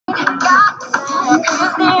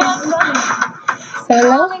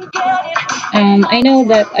Hello. I know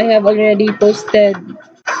that I have already posted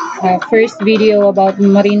first video about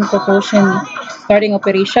marine propulsion starting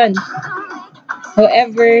operation.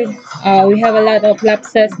 However, we have a lot of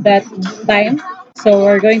lapses that time, so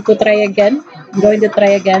we're going to try again. I'm going to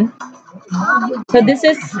try again. So this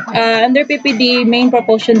is under PPD main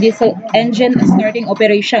propulsion diesel engine starting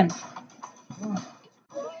operation.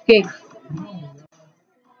 Okay.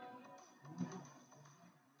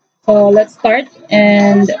 So let's start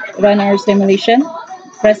and run our simulation.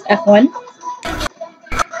 Press F1.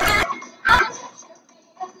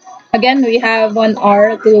 Again, we have 1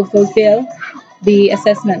 hour to fulfill the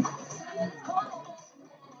assessment.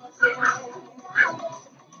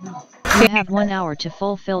 You have 1 hour to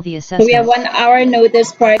fulfill the So we have assessment. 1 hour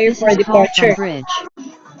notice prior This for is call departure. from bridge.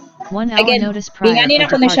 1 hour Again, notice prior for inganin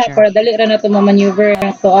ako na siya departure. para dali ra na ito mamaneuver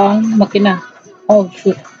na ito ang makina. Oh,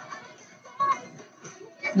 shoot.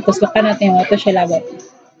 Natuslokan natin yung ito siya labot.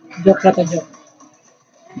 Joke na to, joke.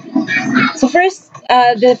 So first,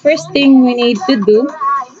 the first thing we need to do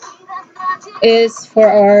is for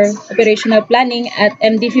our operational planning at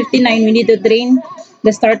MD59, we need to drain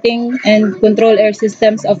the starting and control air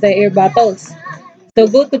systems of the air bottles. So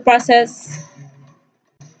go to process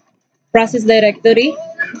directory,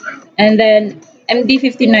 and then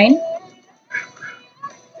MD59,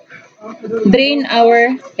 drain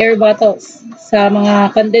our air bottles sa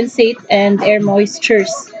mga condensate and air moistures.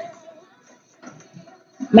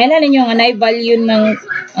 May na ninyo nga na-value ng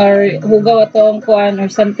or hugaw atong kuan or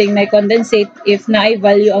something na condensate if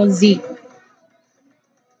na-value ang Z.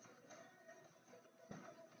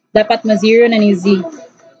 Dapat ma-zero na ni Z.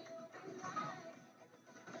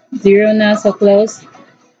 Zero na, so close.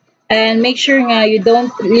 And make sure nga you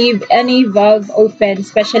don't leave any valve open,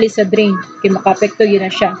 especially sa drain. Kaya makapekto yun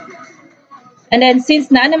na siya. And then since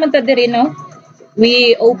na naman ta diri, no,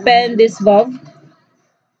 we open this valve,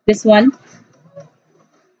 this one,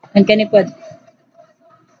 and kanipod.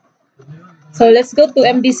 So let's go to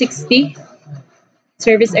MD60,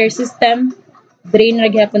 service air system, drain ra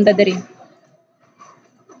gyapon ta diri.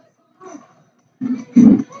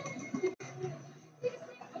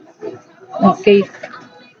 Okay.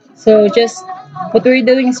 So just what we're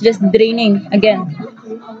doing is just draining again.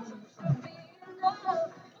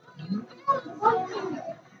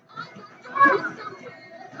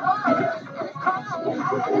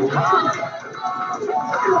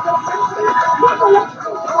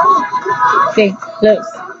 Okay, close.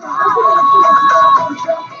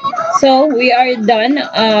 So we are done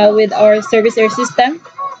with our service air system.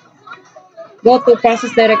 Go to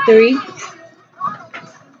process directory,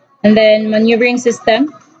 and then maneuvering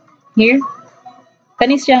system here.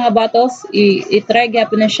 Kanis siya nga bottles, i-try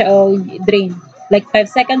gyapon na siya o drain. Like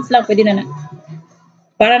 5 seconds lang, pwede na na.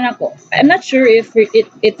 Para na ko. I'm not sure if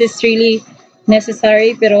it is really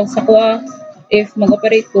necessary, pero sa kuha, if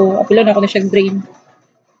mag-operate ko, apilo na ako na siya drain.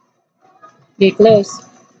 Okay, close.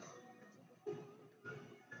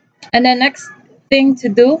 And the next thing to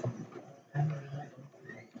do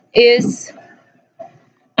is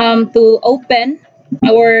to open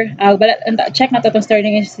our check na to itong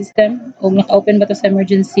starting air system o naka-open ba to sa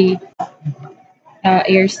emergency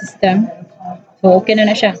air system. So okay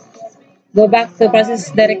na siya. Go back to process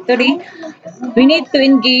directory. We need to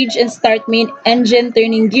engage and start main engine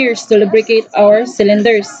turning gears to lubricate our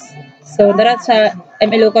cylinders. So darat sa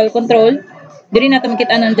MA local control, diri natin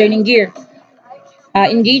makita ng turning gear.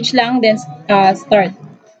 Engage lang, then start.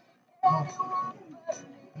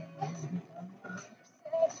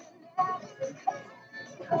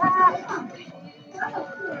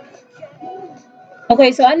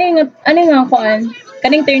 Okay, so ano nga kuan?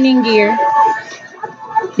 Kaning turning gear,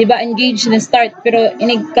 di ba engage na start, pero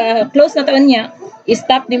inig close na taon niya,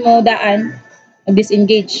 i-stop ni mo daan,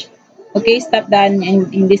 disengage. Okay, stop daan and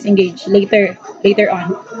disengage later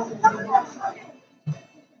on.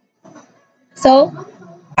 So,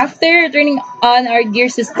 after turning on our gear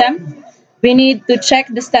system, we need to check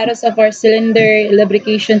the status of our cylinder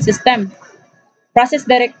lubrication system. Process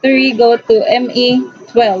directory, go to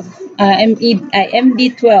ME12,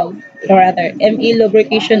 MD12, or rather, ME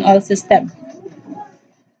lubrication oil system.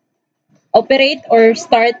 Operate or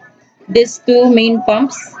start these two main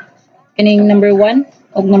pumps, kaning number 1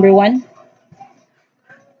 or number 1.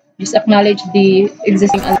 Just acknowledge the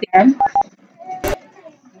existing alarm.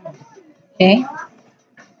 Okay.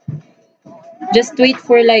 Just wait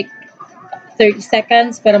for like 30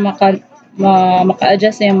 seconds para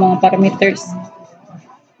maka-adjust yung mga parameters.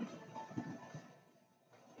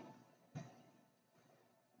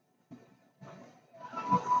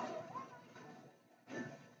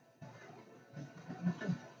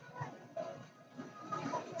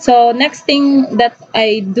 So next thing that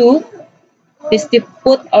I do is to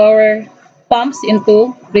put our pumps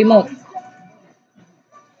into remote.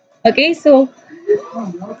 Okay, so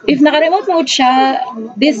if naka-remote mode siya,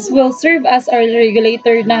 this will serve as our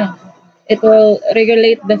regulator na. It will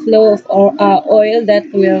regulate the flow of oil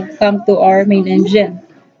that will come to our main engine.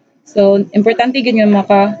 So, importante yun yung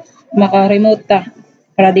maka-remote ta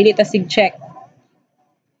para dili ta sig-check.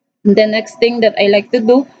 And the next thing that I like to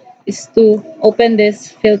do is to open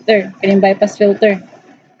this filter, kaning bypass filter.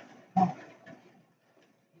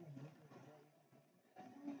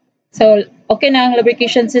 So, okay na ang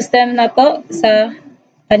lubrication system na to sa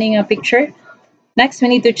kaning picture. Next, we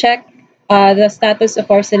need to check the status of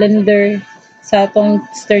our cylinder sa atong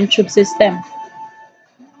stern tube system.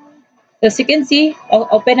 So, as you can see,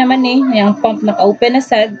 open naman ni, yung pump naka-open na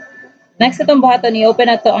sad. Next itong buhaton, i-open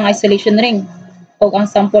na to ang isolation ring o ang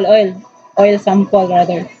sample oil sample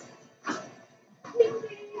rather.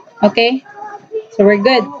 Okay, so we're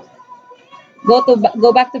good.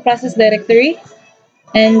 Go back to process directory,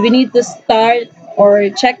 and we need to start or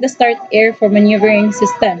check the start air for maneuvering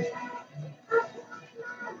system.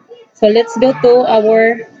 So let's go to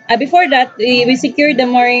our, before that, we secure the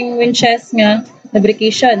mooring winches nga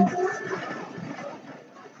lubrication.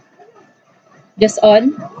 Just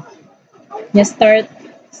on. Just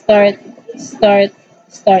start.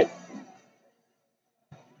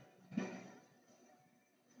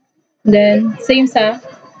 Then, same sa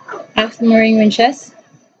aft mooring winches.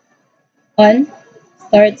 On.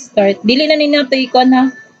 Start. Dili na ninyo ito ikon ha.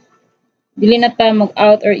 Dili na ta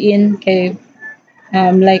mag-out or in kay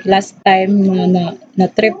like last time na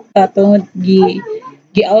trip pa tungod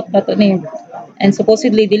gi-out pa to ni. And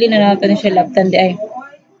supposedly dili na nato ni siya laptan di ay.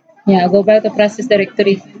 Yeah, go back to process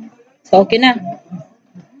directory. So okay na.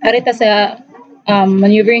 Arita sa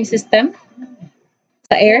maneuvering system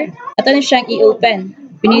sa air. Ato na siyang i-open.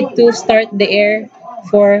 We need to start the air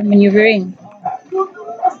for maneuvering.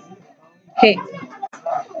 Okay.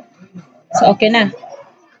 So okay na.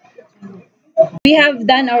 We have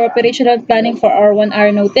done our operational planning for our 1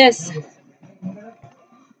 hour notice.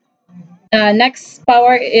 Next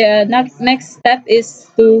step is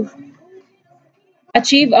to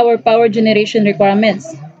achieve our power generation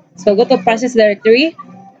requirements. So go to process directory.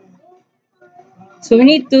 So we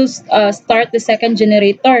need to start the second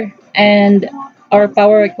generator and our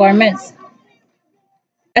power requirements.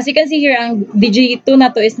 As you can see here, ang DG2 na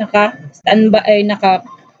to is naka-standby,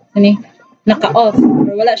 naka-off,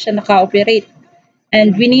 or wala siya naka-operate.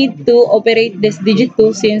 And we need to operate this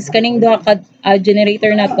DG2 since kaning duha ka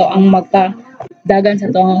generator na to ang magpa-dagan sa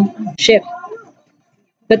tong ship.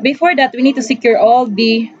 But before that, we need to secure all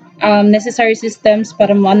the necessary systems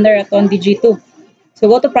para mo-under atong DG2. So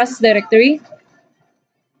go to process directory.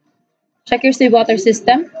 Check your still water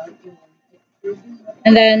system.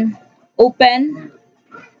 And then open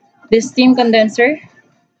this steam condenser.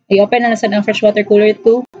 I-open na sa ang freshwater cooler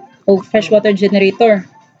 2 o freshwater generator.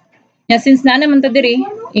 Now, since na naman to diri,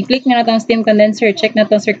 i-click na natin ang steam condenser. Check na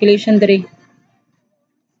itong circulation diri.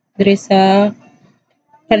 Diri sa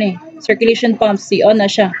circulation pumps. I-on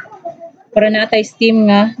na siya. Para natay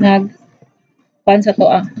steam nga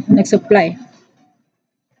nag-supply.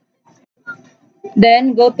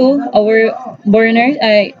 Then, go to our burner,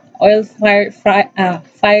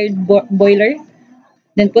 fired boiler.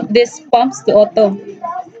 Then, put these pumps to auto.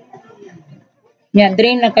 Yeah,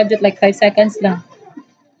 drain na kadjut like 5 seconds lang.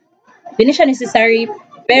 Hindi siya necessary,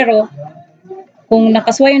 pero kung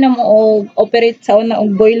nakasway na mo operate sa una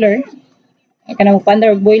og boiler, kana mo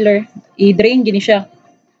pandar og boiler, i-drain gini siya.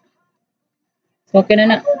 So, okay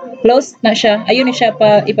na. Close na siya. Ayun na siya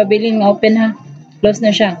ipabiling open ha. Close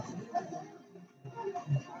na siya.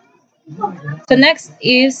 So next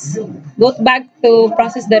is go back to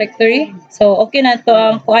process directory. So okay na to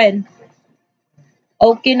ang kuan.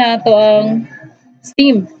 Okay na to ang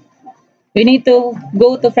steam. We need to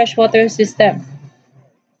go to freshwater system.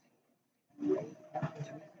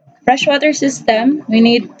 Freshwater system, we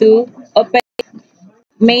need to open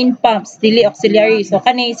main pumps, dili auxiliary. So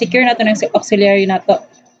kani secure na to ng auxiliary na to.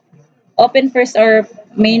 Open first our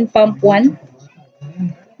main pump 1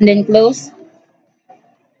 and then close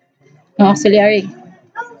auxiliary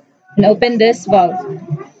and open this valve.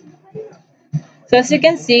 So as you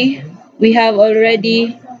can see, we have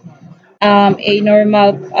already a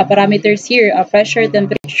normal parameters here, a pressure,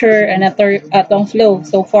 temperature, and atong flow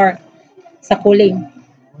so far sa cooling.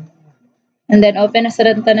 And then open na sa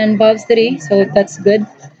tanan valves diri, so that's good.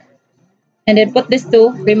 And then put this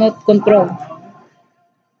to remote control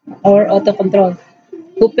or auto control.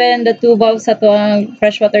 Open the two valves sa ang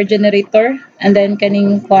freshwater generator and then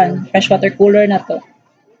kaning freshwater cooler na to.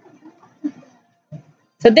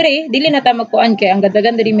 So dire, dili na ta magkuan kay ang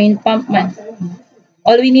gadagan diri main pump man.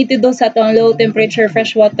 All we need to do sa atong low temperature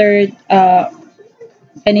freshwater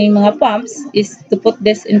kaning mga pumps is to put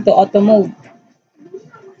this into auto mode.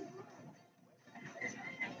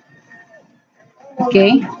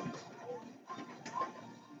 Okay?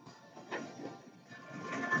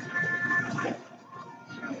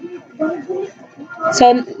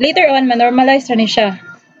 So later on, ma-normalize ra ni siya.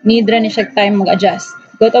 Need ra ni siya time mag-adjust.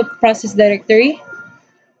 Go to process directory.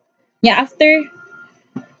 Yeah, after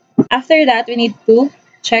that, we need to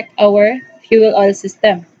check our fuel oil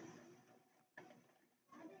system.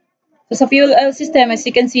 So sa fuel oil system, as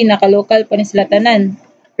you can see, naka-local pa ni sila tanan.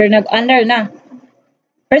 Pero nag-under na.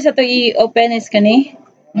 First, ito i-open is kani,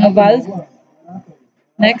 mga valve.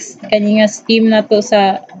 Next, kani nga steam na to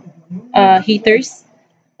sa heaters.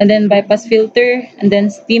 And then bypass filter, and then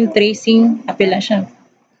steam tracing, apila siya.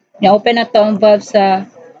 I-open na to ang valve sa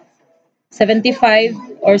 75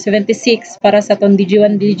 or 76 para sa itong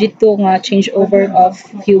DG1, DG2 nga changeover of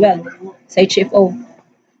fuel sa HFO.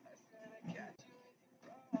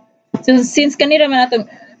 So, since kanila man itong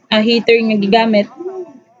heater nga gigamit,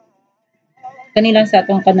 kanilang sa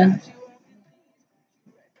itong kanan.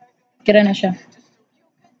 Kira na siya.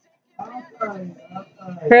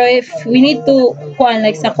 Pero if we need to kuan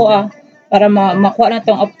like sa kuha para makuha na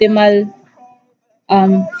itong optimal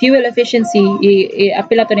fuel efficiency,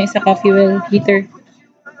 i-apila to na isa ka fuel heater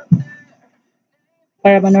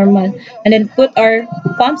para ma-normal. And then put our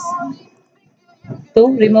pumps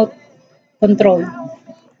to remote control.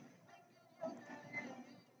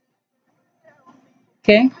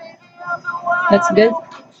 Okay? That's good.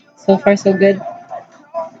 So far, so good.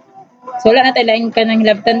 So, wala na tayo lain ka ng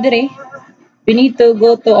hilabtan dire. We need to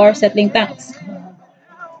go to our settling tanks.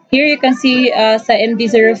 Here you can see sa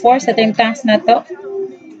MD04 settling tanks na to.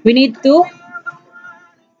 We need to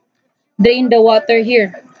drain the water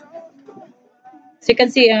here. So you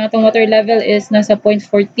can see ang atong water level is nasa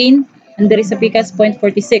 0.14 and there is a PCAS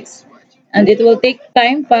 0.46. And it will take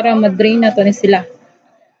time para ma-drain na to ni sila.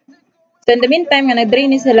 So in the meantime, nga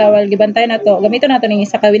nag-drain ni sila, while gibantay na to, gamiton na to ng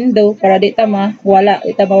isa ka window para di ta mawala,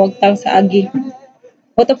 di ta mawagtang sa agi.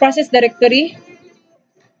 Auto process directory,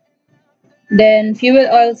 then fuel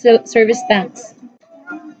oil service tanks.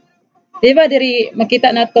 Di ba diri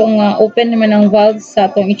makita na to nga open naman ang valves sa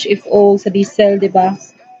atong HFO sa diesel, di ba?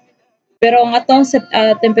 Pero ang atong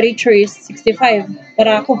temperature is 65.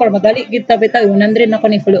 Para madali gid ta bitaw 100 na ko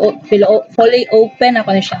ni fully open ako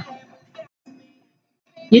ni siya.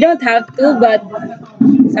 You don't have to, but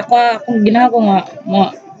sa kung ginawa ko nga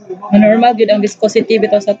normal gud ang viscosity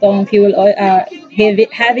bitaw sa tong fuel oil,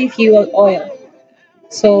 heavy fuel oil.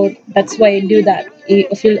 So that's why I do that.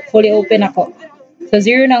 Fully open ako. So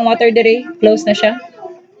zero na ang water dire, close na siya.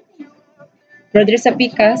 Pero dire sa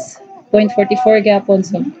PCAS 0.44 gapon,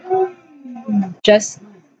 so just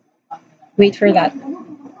wait for that.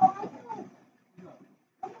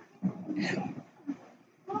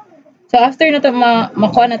 So after na to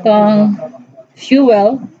makuha na tong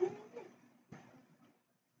fuel,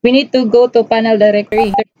 we need to go to panel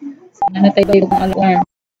directory. So na tayo yung alarm.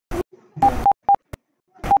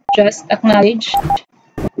 Just acknowledge.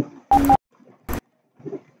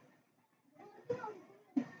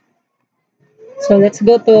 So let's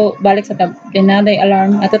go to balik sa tab. Kinaday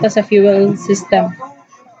alarm ato ta sa fuel system.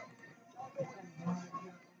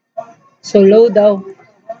 So low daw.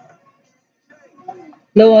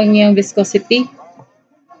 Low ang iyang viscosity.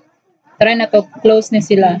 Try na to close ni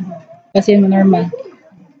sila kasi normal.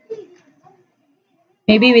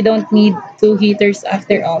 Maybe we don't need 2 heaters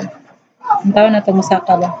after all. Ang tawag na to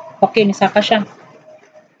musaka ba? Okay, nisaka siya.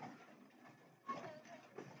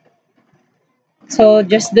 So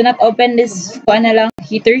just do not open this kuan na lang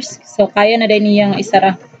heaters. So kaya na din niyang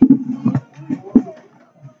isara.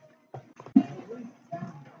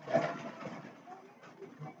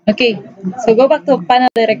 Okay, so go back to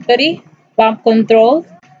panel directory, pump control,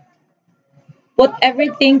 put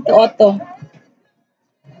everything to auto.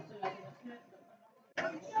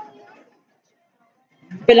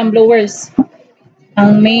 Pilang blowers.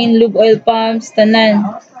 Ang main lube oil pumps,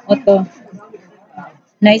 tanan, auto.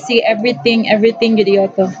 Na see everything yun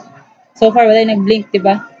auto. So far, wala nag-blink,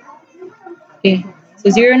 diba? Okay,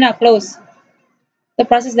 so zero na, close. The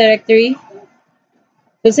process directory.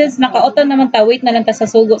 So since naka-auto naman ta, wait na lang ta sa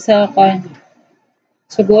sugo sa kuan.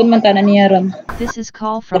 Sugoon man ta na niya ron. This is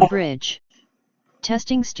call from bridge.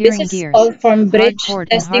 Testing steering gears. This is gears. all from bridge,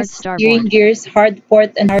 testing steering gears, hard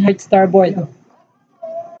port, and hard starboard.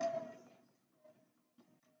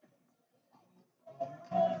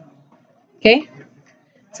 Okay?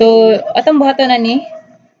 So, atong buhaton na ni,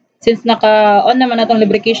 since naka-on naman atong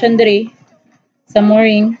lubrication diri, sa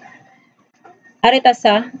mooring arita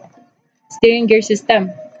sa steering gear system.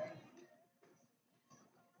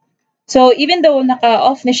 So even though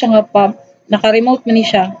naka-off ni siya nga pump, naka-remote man ni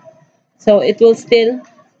siya, so it will still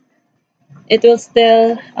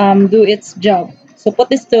do its job. So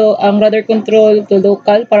put this to ang rudder control to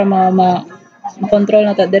local para ma-control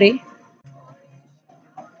na ta diri.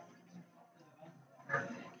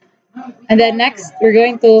 And then next, we're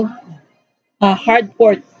going to hard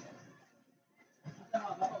port.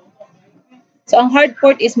 So ang hard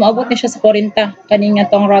port is maabot ni siya sa 40 kaning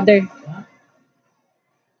atong rudder.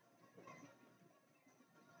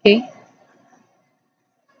 Okay?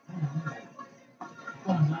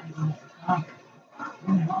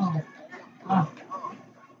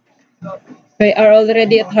 We are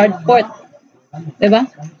already at hard port. Diba?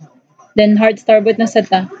 Then hard starboard na sa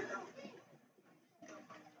ta.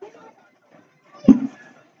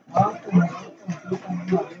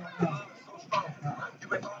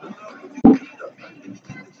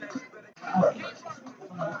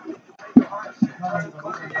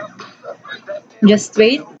 Just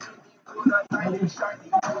wait.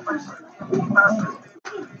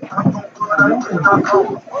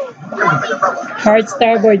 Hard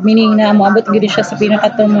starboard, meaning na maabot gid siya sa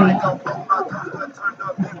pinakatumoy.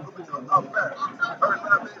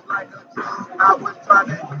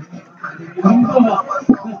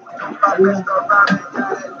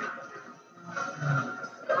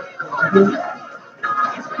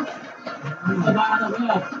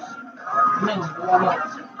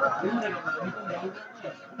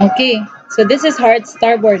 Okay, so this is hard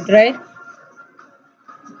starboard, right?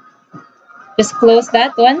 Just close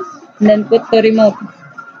that one and then put the remote.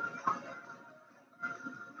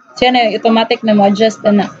 So yan na, automatic na mo-adjust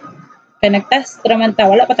na. Kaya nag-test raman ta,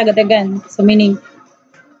 wala pa tagadagan. So meaning,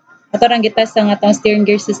 ato rang gitest ang atong steering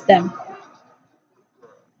gear system.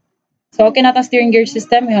 So okay na atong steering gear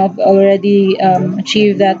system, we have already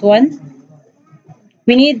achieved that one.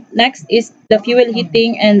 We need next is the fuel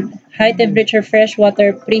heating and high temperature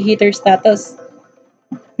freshwater preheater status.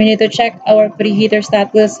 We need to check our preheater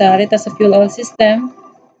status rita sa fuel oil system.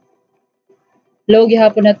 Low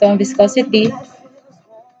gihapon na to ang viscosity.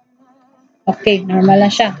 Okay, normal na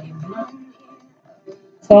siya.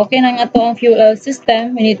 So okay na nga to ang fuel oil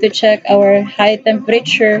system. We need to check our high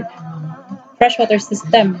temperature freshwater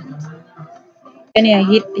system. Kanya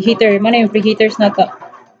heater, mana yung preheaters na to.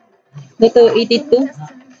 Go to 82.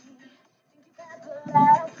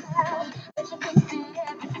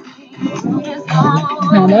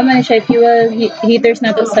 No, man siya fuel heaters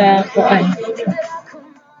na to sa kuan.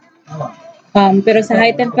 Pero sa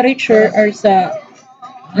high temperature or sa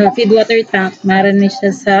feed water tank, maran ni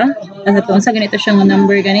siya sa sa ganito siya ng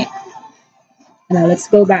number gani. Now let's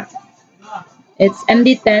go back. It's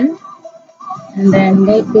MD10 and then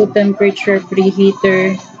go to temperature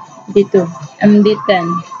preheater dito.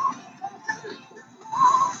 MD10.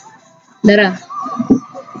 Dara.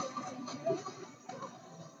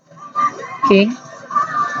 Okay.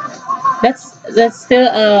 That's still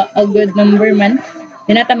a good number man.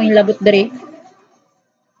 Di na ta mahilabot diri.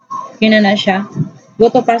 Yun na siya.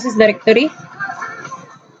 Go to process directory.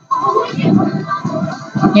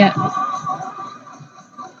 Yeah.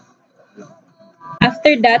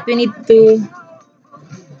 After that, we need to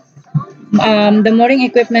the mooring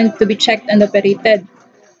equipment to be checked and operated.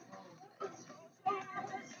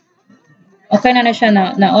 Okay na siya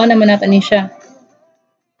na-on naman natin siya.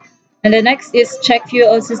 And the next is check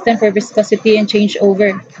fuel system for viscosity and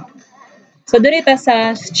changeover. So dito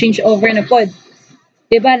sa changeover na pod.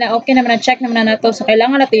 Diba na okay naman na-check naman na nato. So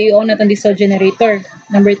kailangan natin i-on natin diesel generator.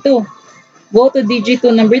 Number 2. Go to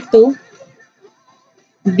DG2 number 2.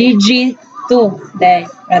 DG2.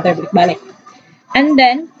 Balik. And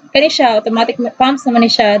then, kani siya, automatic pumps naman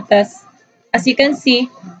ni siya. Tas, as you can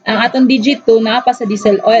see, ang atong DG2 naapa sa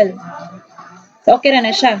diesel oil. So okay na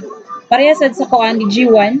siya. Parehasad sa kuan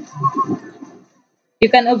DG1. You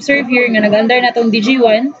can observe here nga nag-under na tong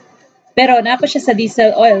DG1. Pero naapa siya sa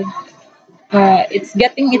diesel oil. It's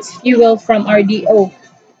getting its fuel from RDO.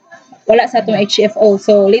 Wala sa atong HFO.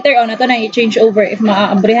 So later on, nato na i-change over if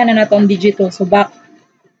maaabrehan na nato ang DG2. So back.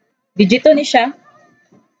 DG2 ni siya.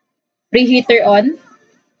 Preheater on.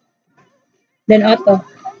 Then auto.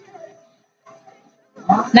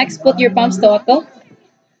 Next, put your pumps to auto.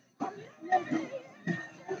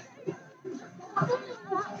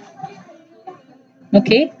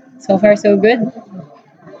 Okay, so far so good.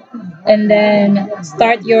 And then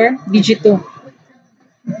start your DG2.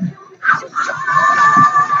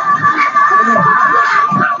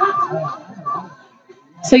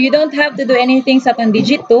 So you don't have to do anything sa atong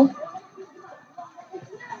DG2.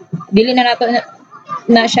 Dili na nato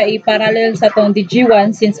na siya i-parallel sa tong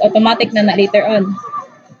DG1 since automatic na later on.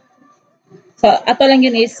 So, ato lang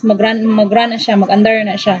yun is mag-run na siya, mag-under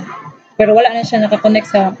na siya. Pero wala na siya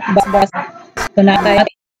nakakonect sa bus. So,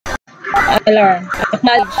 alarm.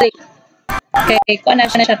 Acknowledge. Kaya kung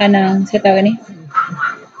na siya kanang sa tawag ni.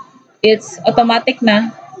 It's automatic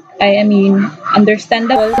na. I mean,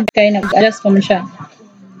 understandable kaya nag-adjust pa man siya.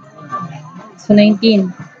 So,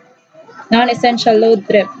 19. Non-essential load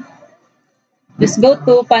trip. Just go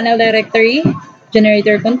to panel directory,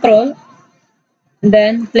 generator control, and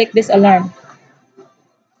then click this alarm.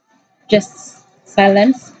 Just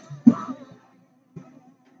silence.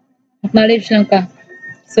 Acknowledge lang ka.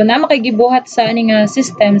 So, na makagibuhat sa aning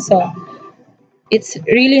system. So, it's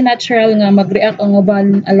really natural nga mag-react ang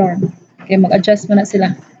uban alarm. Okay, mag-adjust mo na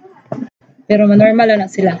sila. Pero normal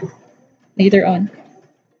na sila later on.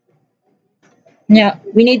 Yeah,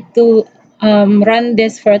 we need to run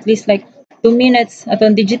this for at least like 2 minutes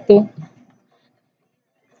atong digit 2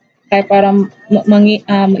 kaya para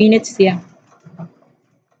mainit siya.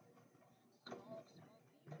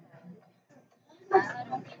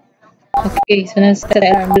 Okay, so nasa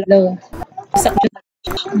alarm below.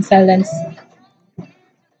 Silence.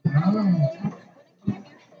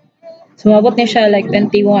 Sumabot niya siya like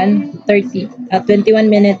 21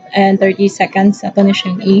 minutes and 30 seconds. Ato na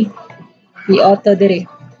siyang i-auto dire.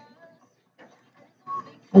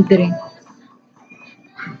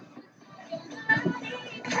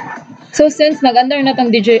 So since nag-under na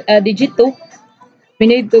tong digit 2, we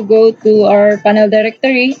need to go to our panel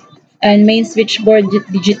directory and main switchboard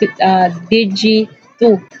DG2.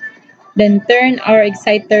 Then turn our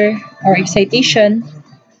exciter or excitation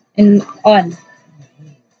on.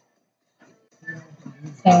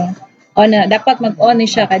 So, on na. Dapat mag-on ni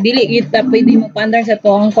siya. Dili kita pwede mo pa-under sa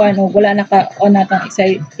to ang kuan o wala naka-on na itong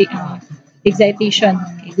excitation.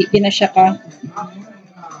 Hindi na siya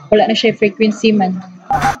wala na siya frequency man.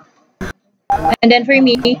 And then for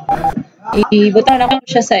me, ibutang na ko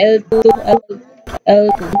siya sa L2.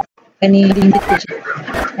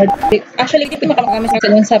 Actually, dito makagamit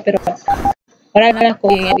sa lunsa pero para na lang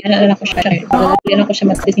ko, na lang ko siya. Dali na ko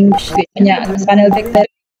siya mas-distinguish kanya. Mas panel vector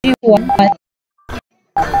 1.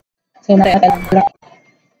 So, alarm.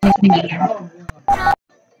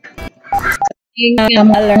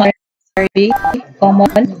 Yung alarm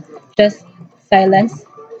common, just silence,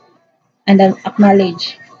 and then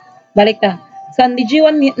acknowledge. Balik ta. So, ang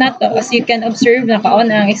DG1 na to, as you can observe,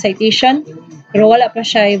 naka-on ang excitation, pero wala pa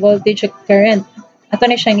siya voltage o current. Ato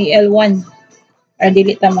na siyang L1, or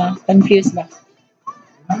dili ta ma-confuse ba.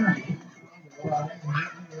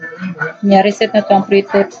 Reset na to ang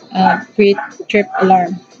pre-trip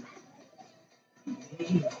alarm.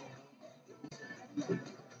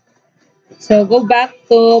 So go back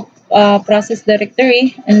to process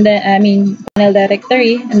directory and then panel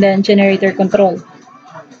directory and then generator control.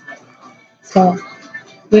 So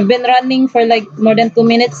we've been running for like more than 2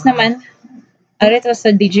 minutes naman. Arito sa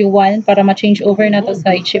DG1 para ma-change over na to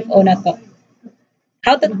sa shift O na to.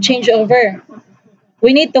 How to change over?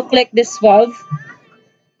 We need to click this valve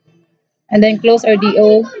and then close our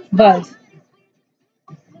DO valve.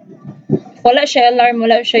 Wala siya alarm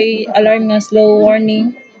nga slow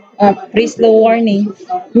warning, pre-slow warning,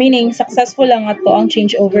 meaning successful lang ato ang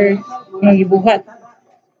changeover nga gibuhat.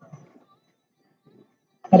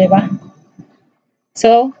 Diba?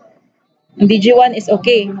 So, ang DG1 is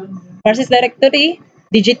okay. Process directory,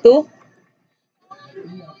 DG2.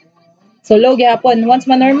 So, low gihapon. Once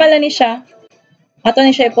ma-normal na ni siya, ato ni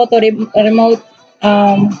siya ipo to remote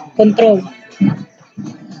control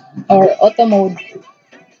or auto mode.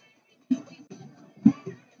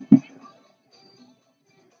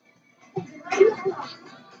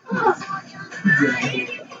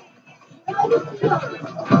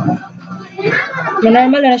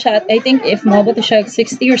 Normal na siya at I think if maabot siya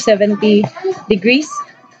 60 or 70 degrees.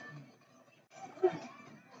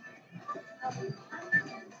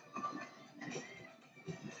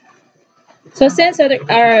 So since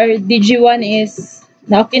our DG1 is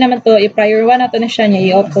na okay naman to, i-prior 1 na to na siya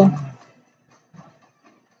niya i-auto.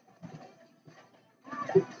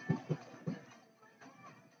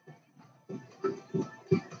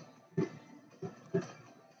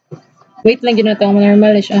 Wait lang gina to,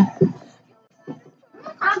 normal na siya.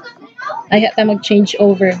 Ay, hata mag-change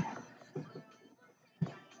over.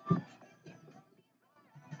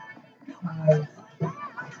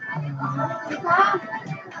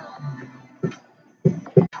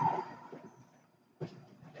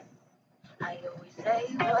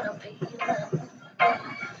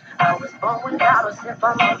 I was born without a sip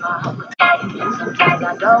on my mouth. Sometimes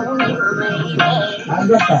I don't even mean it.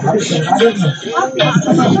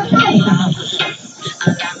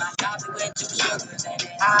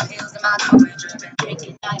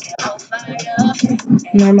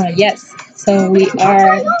 Normal, yes. So we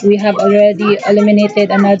have already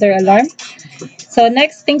eliminated another alarm. So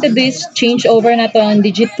next thing to do is change over na to ang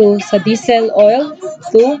digit 2 sa diesel oil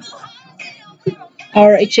to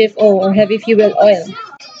our HFO or heavy fuel oil.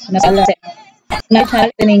 Na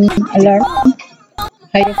challenging alarm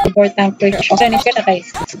hydro tank pressure. Okay, ni-share na kay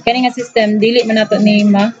kani nga system dili man nato ni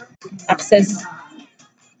ma-access.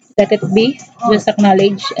 Let it be, just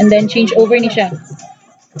acknowledge and then change over ni siya.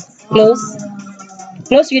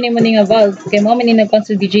 Close yun mo ni nga valve kay mo man ni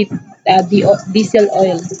nag-cancel digit diesel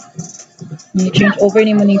oil. You change over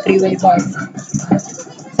ni mo ni three-way valve.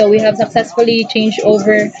 So we have successfully changed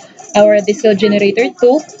over our diesel generator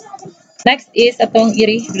to next is atong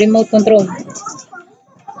remote control.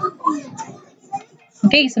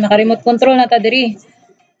 Okay, so naka-remote control na ta diri.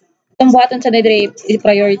 Itong buhaton sa diri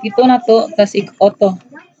priority 2 na to tas auto.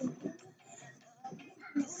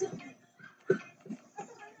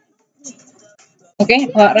 Okay,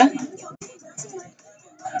 para.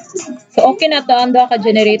 So okay na to ang ka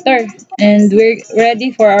generator and we're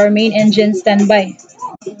ready for our main engine standby.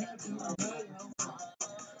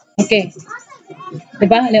 Okay.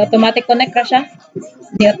 Diba? May automatic connect ra siya.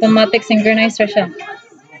 May automatic synchronize ra siya.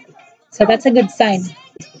 So that's a good sign.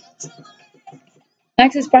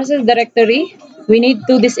 Next is process directory. We need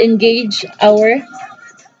to disengage our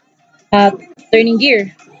turning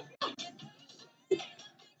gear.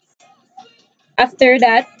 After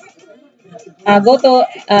that, go to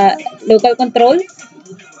local control,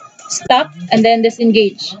 stop, and then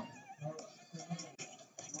disengage.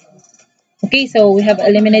 Okay, so we have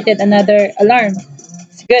eliminated another alarm.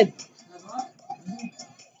 It's good.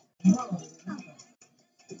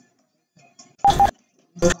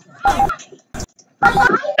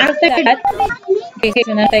 After that, okay,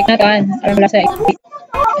 so na-take na taan.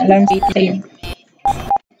 Alarm safety.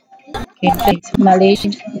 Okay,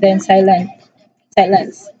 acknowledge, then silence.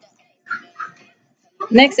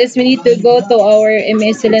 Next is we need to go to our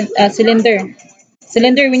MA cylinder.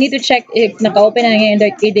 Cylinder, we need to check if naka-open na yung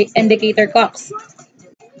indicator cocks.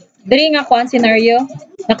 Diri nga kuan scenario,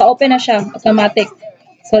 naka-open na siya, automatic.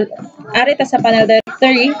 So, ari ta sa panel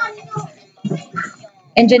directory,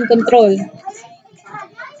 engine control.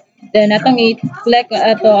 Then, atong i-click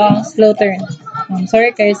ato ang slow turn.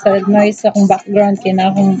 Sorry kayo sa noise sa akong background, kaya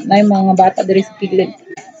na akong na yung mga bata diri sa piglid.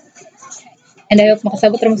 And I hope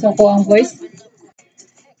makasabot rin sa ako ang voice.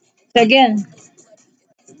 So again,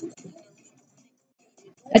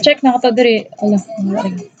 check na ko to diri. Allah,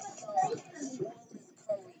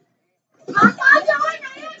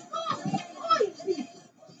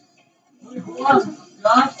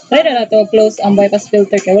 try na to close ang bypass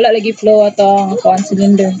filter kay wala lagi flow ato ang kuan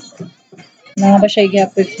cylinder. Na ba siya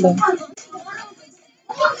gap with flow?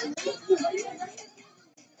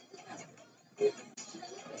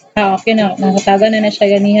 Okay na. Nakataga na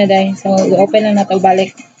siya ganiha dahil. So, open lang na to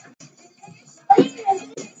balik.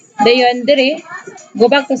 Dayon, diri, go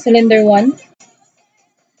back to cylinder 1.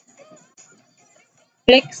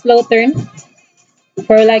 Click slow turn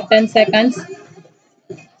for like 10 seconds.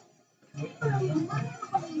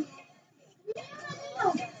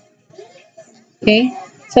 Okay.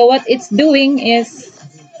 So, what it's doing is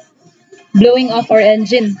blowing off our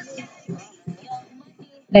engine.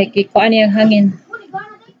 Like, ikuan yung hangin.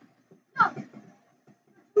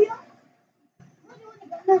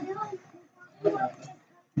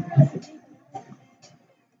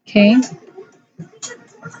 Okay.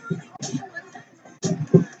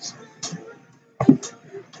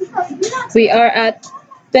 We are at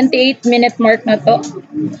 28-minute mark na to.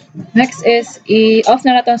 Next is i-off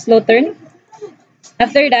na natin slow turn.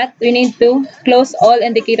 After that, we need to close all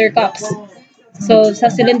indicator cocks. So,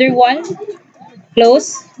 sa cylinder 1,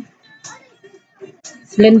 close.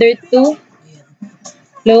 Cylinder 2,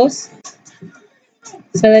 close.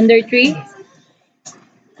 Cylinder 3,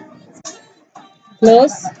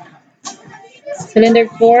 close. Cylinder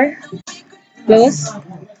 4, close.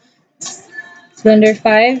 Cylinder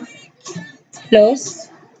 5, close.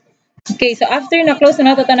 Okay, so after na-close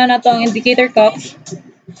na nato tanan nato ang indicator cocks,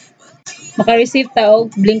 maka-receive ta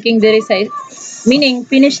og blinking diri sa meaning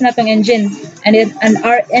finish na tong engine and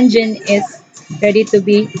our engine is ready to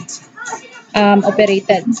be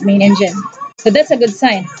operated, main engine. So that's a good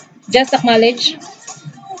sign. Just acknowledge.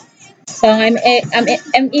 So ang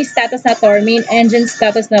ME status na to or main engine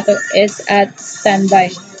status na to is at standby.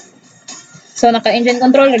 So naka-engine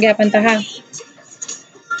control gyapon ta ha.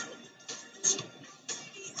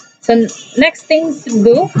 So next thing to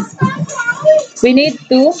do, we need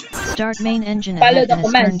to Start main engine Follow ahead the in a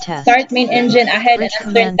command. stern test. Start main engine ahead Bridge and stern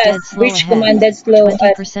command test. dead slow Bridge ahead. command dead slow at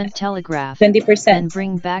 20% telegraph. 20%. Then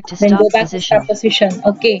bring back to Then stop go back to position. stop position.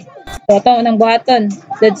 Okay. So, ito ang buhaton.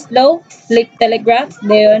 Dead slow. Click telegraph.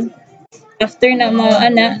 Then, after na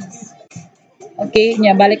mga okay,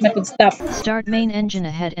 nya balik na to stop. Start main engine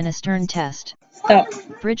ahead in a stern test. Stop.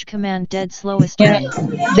 Bridge command dead slow Yeah.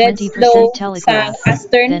 astern. Dead 20% slow telegraph. sa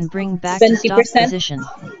astern. Then bring back to stop 20%. position.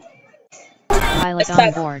 Pilot Stop.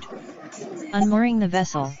 on board. Unmooring the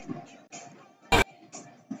vessel.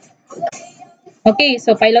 Okay,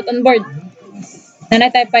 so pilot on board.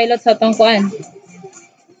 Nanatay pilot sa tong kuan.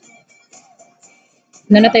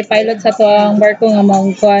 Nanatay pilot sa tong barko nga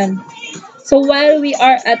mong kuan. So while we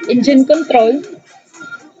are at engine control,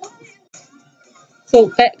 so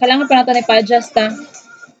kailangan pa nato ni pa-adjust ta.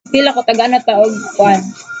 Pila ko tagana ta og kuan.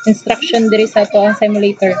 Instruction diri sa to ang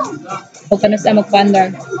simulator. O kano sa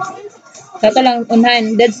magpaandar. Dato lang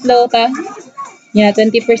unhan, dead slow ta. Yeah,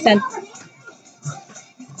 20%.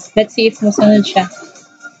 Let's see if musunod siya.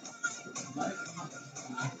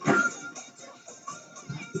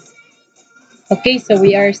 Okay, so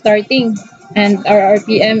we are starting and our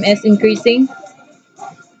RPM is increasing.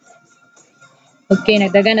 Okay,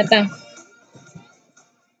 nagdaga na ta.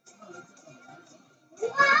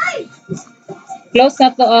 Close na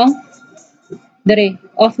to ang dire.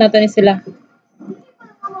 Off na to ni sila.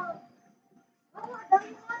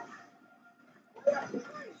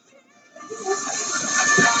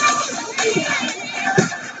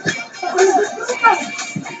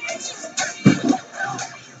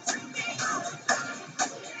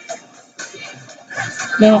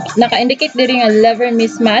 No, naka-indicate diri nga lever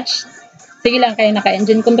mismatch. Sige lang kay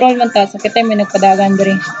naka-engine control man ta, so kita may nagpadagan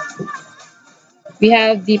diri. We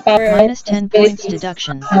have the power Minus 10 points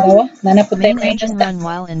deduction. Nana po tayo Main engine run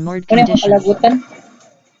while in moored Ano yung condition. kalagutan?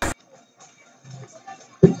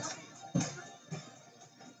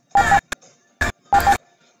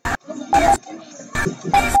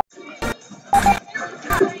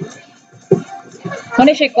 Ano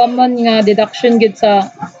siya common nga deduction gid sa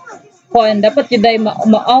kuan, dapat yun ay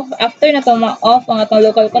ma-off after na to ma-off ang atong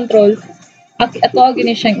local control ato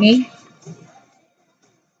gini siyang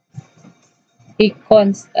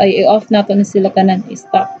i-off na to ni sila tanan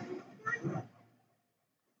i-stop.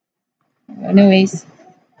 Anyways,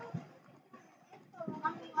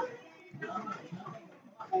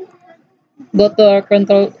 go to our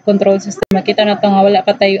control system. Makita na to nga wala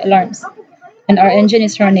pa tayo alarms and our engine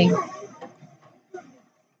is running.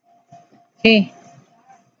 Okay.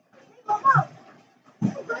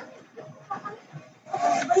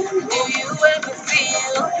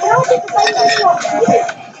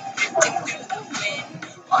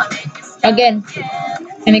 Again,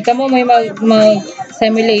 inig ka mo may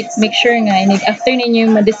mag-simulate, make sure nga, inig after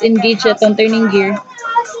ninyo ma-disengage atong turning gear,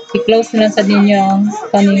 i-close na lang sa ninyo ang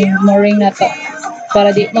kaning mooring na to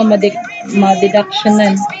para di mo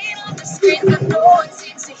ma-deductionan.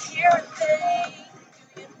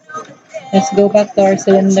 Let's go back to our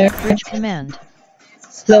cylinder. Bridge command.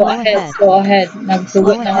 Slow ahead, slow ahead.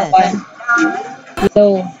 Nagsugot na ako.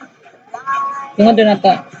 Slow. Tungod doon na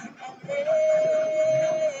to.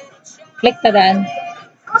 Click tadaan.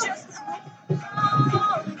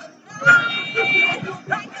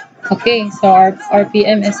 Okay, so our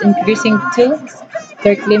RPM is increasing to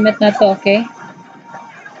third limit na to, okay?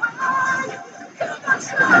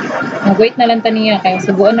 Mag-wait na lang ta niya kaya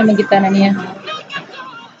subuan na magita na niya.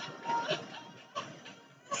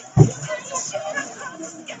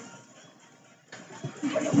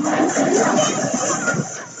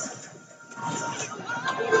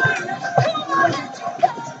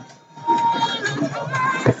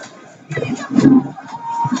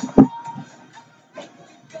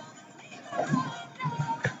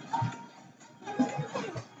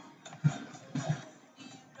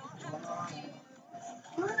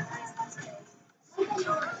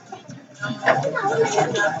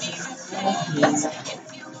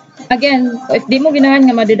 Again, if di mo ginahan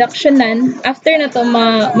nga ma-deductionan, after na to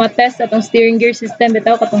ma-test atong steering gear system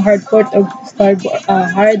bitaw katong hard port or starboard,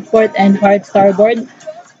 hard port and hard starboard,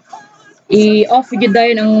 i-off gyud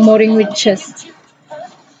dayon ang mooring winches.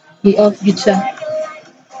 I-off gyud siya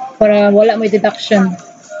para wala may deduction.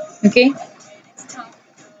 Okay?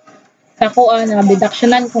 Ako na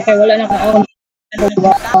deductionan ko kay wala na ka-on.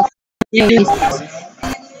 Yes.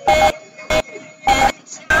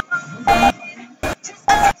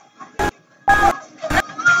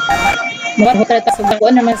 Mga hotel ta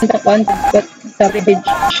subuan naman sa kuan sa bridge.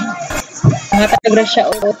 Mga tagra siya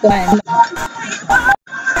o kuan.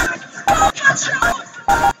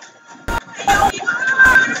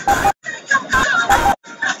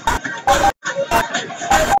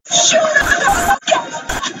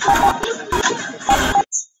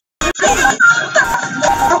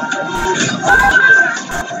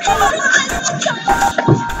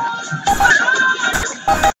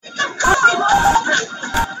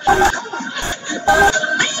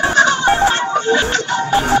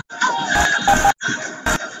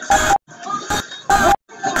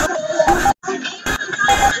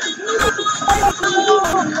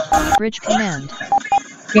 Bridge command.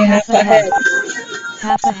 Okay, half ahead.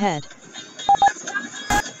 Half ahead.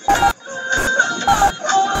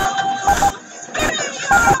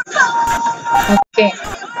 Okay.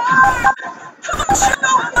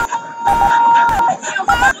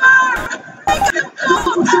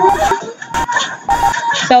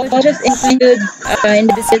 So I'll just include in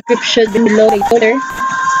the description below later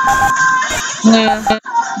nga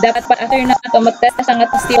dapat pa after na ito mag-test ang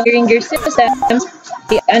atong steering gear system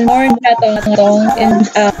i-unmoored na itong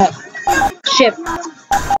ship.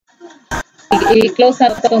 I-close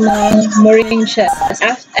na itong mga mooring ships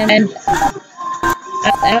aft and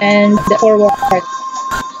forward.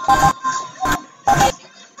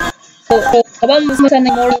 So kapag mo sa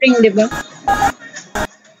mooring, di ba?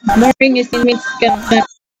 Mooring is it means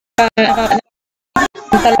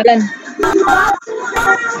talalan.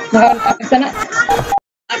 Nakakasana.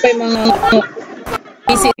 Ako yung mga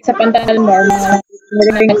visit sa pantalan mo or mga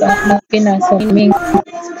mooring na ito makina. So meaning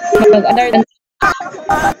mag-other than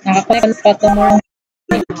nakakonect pa ito more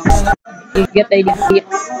you get the idea.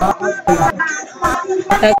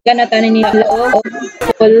 Taga na tanin nila loob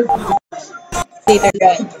full later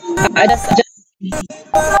on. Adjust.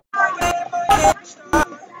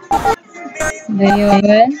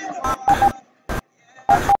 Ngayon.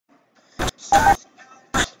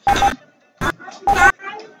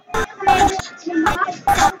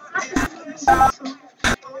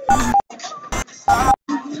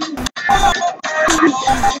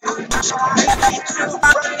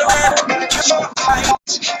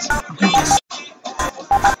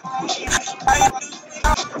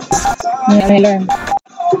 May alarm.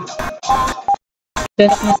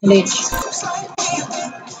 Just message.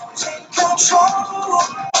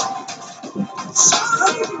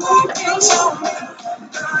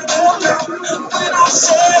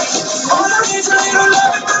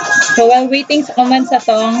 So while waiting sa command sa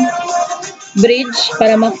tong bridge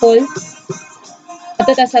para ma-full,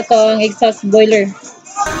 ato ta sa tong exhaust boiler.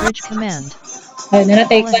 Bridge command. Ay,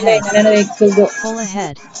 nanatay ko na, nanatay sugo. Pull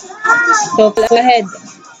ahead. So pull ahead.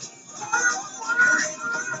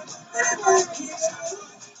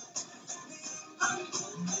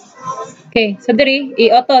 Okay, so diri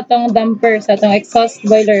i-auto tong damper sa tong exhaust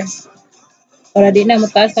boiler para di na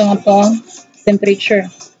mataas ang atong temperature.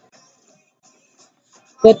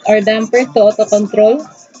 Put our damper to auto control.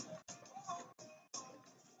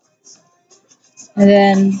 And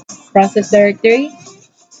then process directory.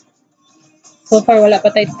 So far wala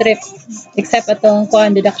pa tayo trip except atong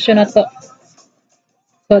kuan deduction na to.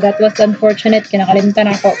 So that was unfortunate, kinakalimtan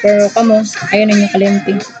ako pero kamo ayun ang yung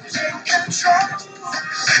kalimti.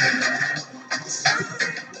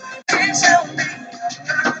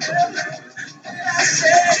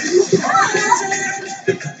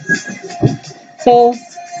 So,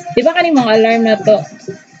 di ba kaning mga alarm na to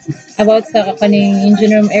about sa kaning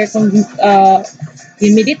engine room air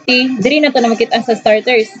humidity, diri na to na makita sa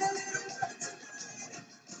starters.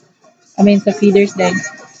 I mean sa feeders din.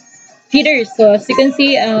 Feeders, so as you can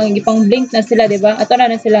see, ipang blink na sila, di ba? Ato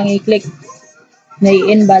na silang i-click na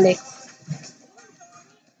i-in balik.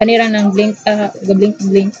 Kanira ng blink,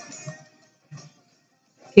 blink.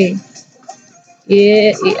 Okay.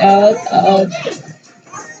 I-out.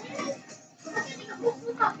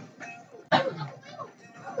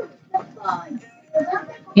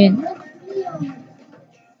 In.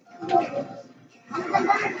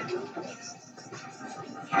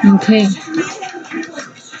 Okay.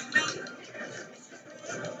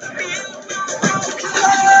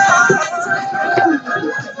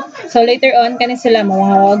 So later on, kani sila,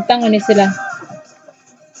 mawagtang ni sila.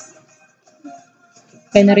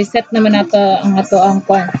 Kaya na-reset naman nato ang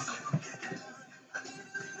kwan.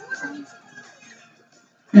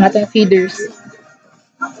 Ang atong feeders.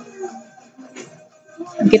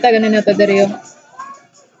 Kita ganun na ito dariyo.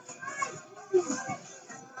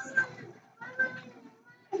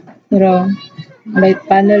 Pero, light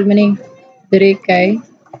panel man eh. Dari kay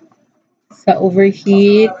sa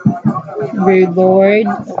overheat, overboard,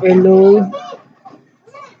 overload,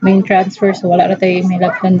 main transfer. So, wala na tayo may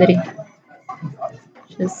laptan dari.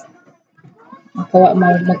 Just,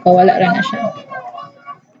 magkawala ra na siya.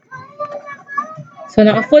 So,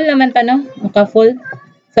 naka-full naman ta, no? Naka-full.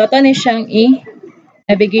 So, ito ni siyang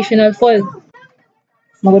navigational full.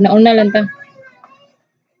 Maguna-una lang ta.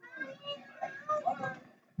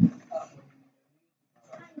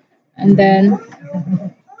 And then,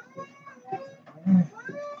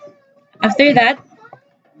 After that,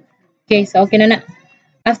 okay, so okay na.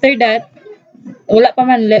 After that, wala pa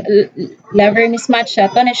man lever mismatch siya.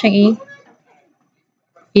 Ito na siyang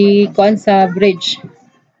i-kuan sa bridge.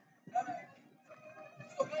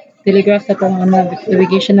 Telegraph sa itong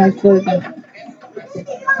navigational full.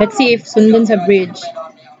 Let's see if sundon sa bridge.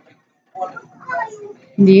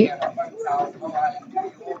 Hindi.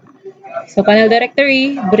 So, panel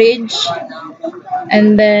directory, bridge,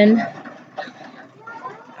 and then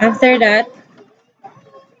after that,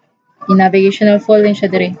 navigational full din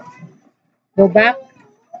siya dire. Go back.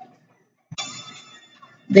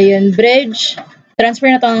 Then bridge.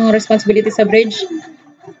 Transfer na itong responsibility sa bridge.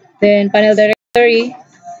 Then panel directory,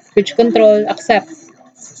 bridge control, accept.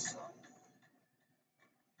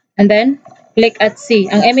 And then, click at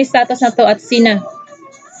C. Ang MA status na to at C na.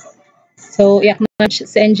 So, i-acknowledge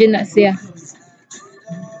sa engine na siya.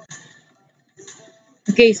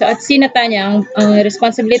 Okay, so at C na ta niya, ang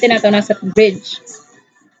responsibility na to nasa bridge.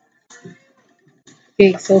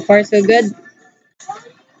 Okay, so far so good.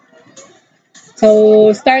 So,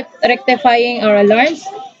 start rectifying our alarms.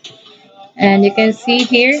 And you can see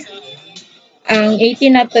here, ang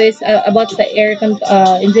 18 na to is about the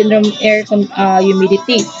engine room air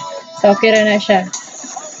humidity. So, okay na siya.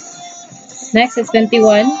 Next is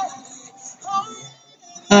 21.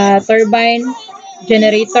 Turbine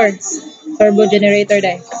generator. Turbo generator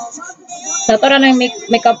dahil. So, ito na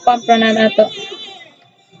make-up pump na nato.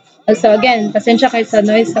 So, again, pasensya kayo sa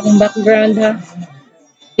noise sa akong background ha.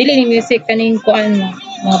 Dili ni music kaning kuan mo,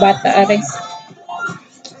 mga bata ares.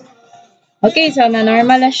 Okay, so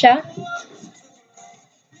na-normal na siya.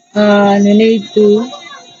 No need to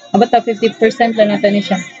about 50% lang natin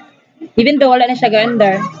siya. Even though wala na siya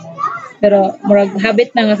gaandar, pero murag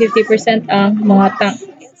habit na nga 50% ang mga tank.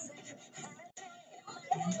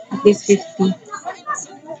 At least 50.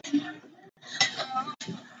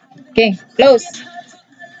 Okay, close.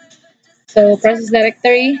 So, process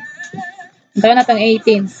directory. Ito na itong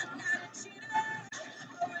 18.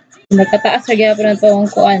 Nagkataas sa gyapon na itong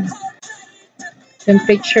kuan.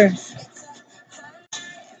 Temperature.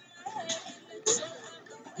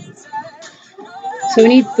 So,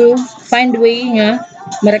 we need to find way nga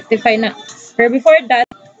ma-rectify na. Pero before that,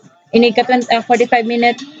 ini ka 45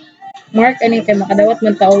 minute mark ani kay makadawat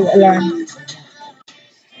man taog alarm.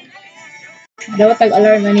 Dawat tag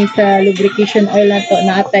alarm ani sa lubrication oil nato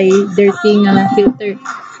na atay dirty nga filter.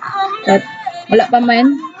 But wala pa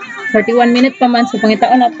man 41 minute pa man so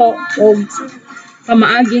pangitaon nato og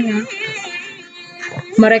pamaagi nga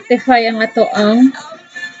ma-rectify ang ato ang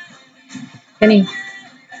kani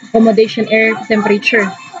accommodation air temperature.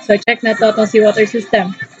 So check na to atong seawater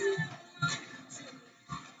system.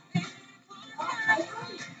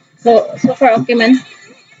 So far okay man.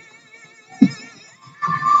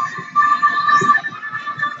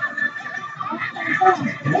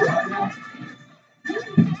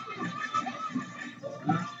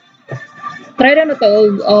 Try na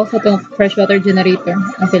to off itong freshwater generator.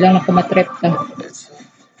 Kasi lang nakamatrip ka.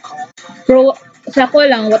 Pero sa ako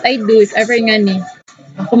lang, what I do is every nga ni,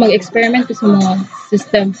 ako mag-experiment ko sa mga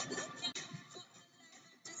system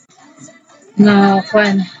na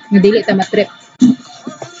kwan, na dili ta matrip.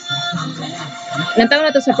 Ilang taon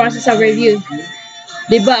na to sa process of review.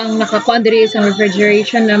 Diba ang nakakuan diri isang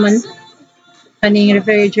refrigeration naman, kaning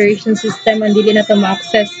refrigeration system ang dili na to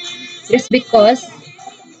ma-access. Just because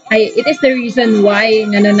it is the reason why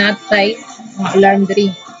nga nanatay mga alarm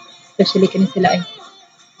diri. Especially kini sila ay.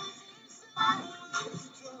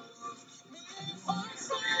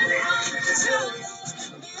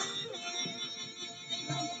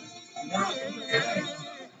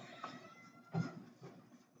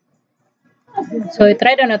 So,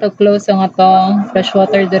 i-try na to close ang atong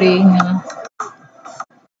freshwater diri nga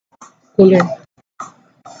cooler.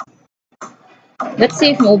 Let's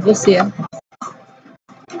see if maubos siya.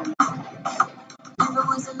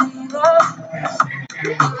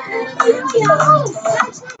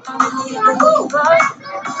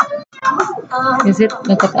 Is it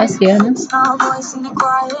nakataas yan?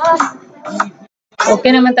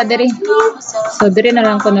 Okay naman ta diri. So diri na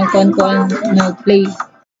lang ko ng kuan nag-play.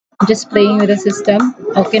 Just playing with the system.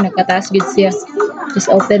 Okay, nakataas gid siya.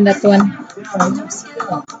 Just open that one.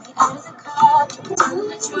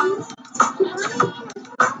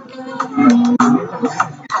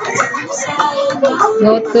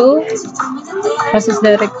 Go to process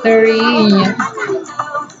directory.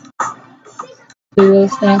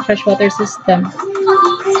 Tools ng freshwater system.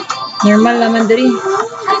 Normal naman diri.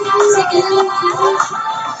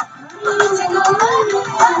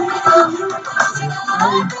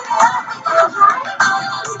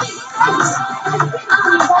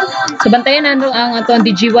 So bantayan na ang atong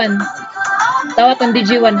DG1. tawa tong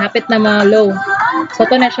DG1 hapit na mga low. So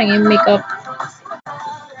to na siyang i-make up.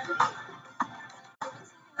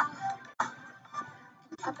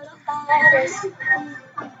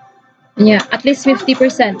 Yeah, at least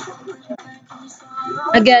 50%.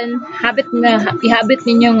 Again, ihabit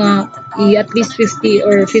ninyo nga at least 50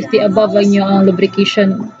 or 50 above ang inyo ang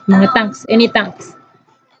lubrication, mga tanks, any tanks.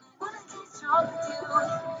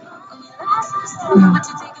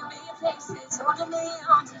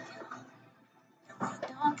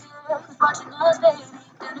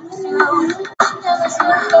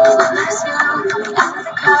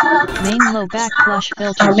 Main low back flush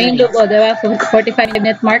filter Main ready. loop, diba?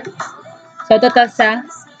 45-minute mark. So, total sa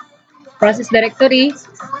process directory,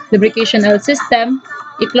 lubrication oil system,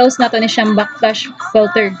 i-close na to ni siyang back flush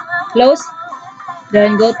filter. Close.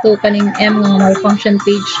 Then, go to kaning M ng malfunction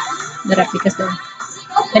page. Darapi kasi.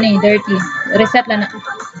 Kani, dirty. Reset lang na.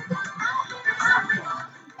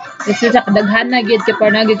 Kasi sa kadaghan na gid kay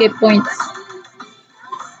para nagigay points.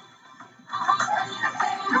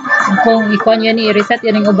 Kung ikon yan ni reset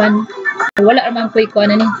yan yung uban. Wala naman po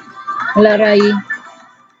ikon ni. Wala ray.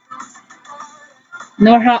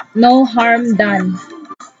 No harm done.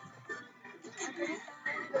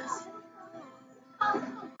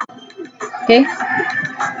 Okay?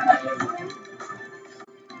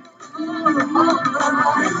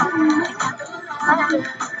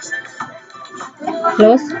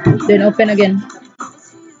 Close, then open again.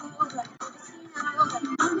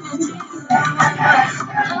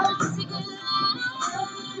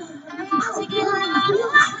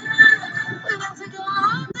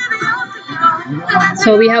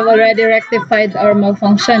 So we have already rectified our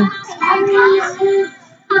malfunction.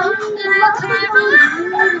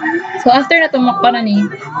 So after na tumakpa na ni,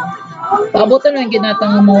 paabotan lang yun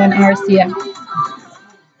natin ng mga 1 hour siya.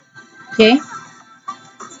 Okay?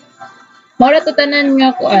 Mora to tanan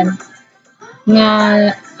nga kuan nga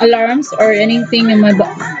alarms or anything na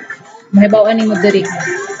mahibawaan ni mo diri.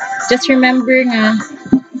 Just remember nga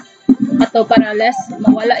ato para less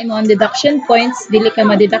mawala imo ang deduction points, dili ka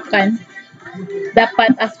madidakkan.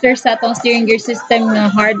 Dapat after sa atong steering gear system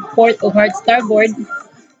nga hard port o hard starboard,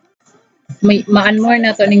 may ma-unmoor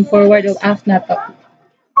na to ning forward o aft na to.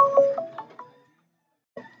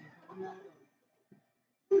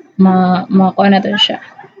 Makuha na to siya.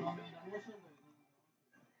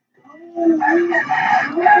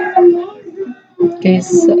 Okay,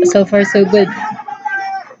 so far so good.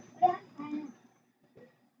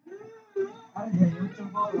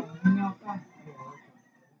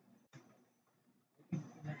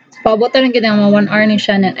 Paboto lang gid ang 1 hour ni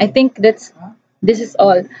Shannon. I think this is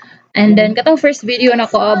all. And then katong first video na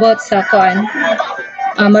ko about sa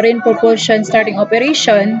marine propulsion starting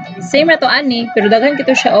operation, same na to ani pero daghan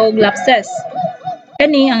kito siya og lapses.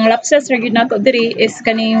 Kani ang lapses ra gyud nato diri is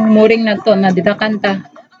kani mooring nato na didakanta.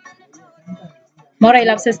 Moray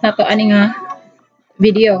lapses nato ani nga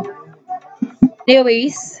video.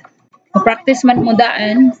 Anyways, practice man mo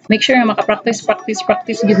daan, make sure na maka-practice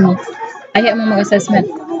gud mo. Ayaw mo mag-assessment.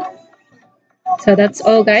 So that's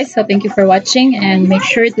all guys. So thank you for watching and make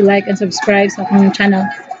sure to like and subscribe sa aking channel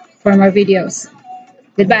for more videos.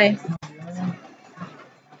 Goodbye.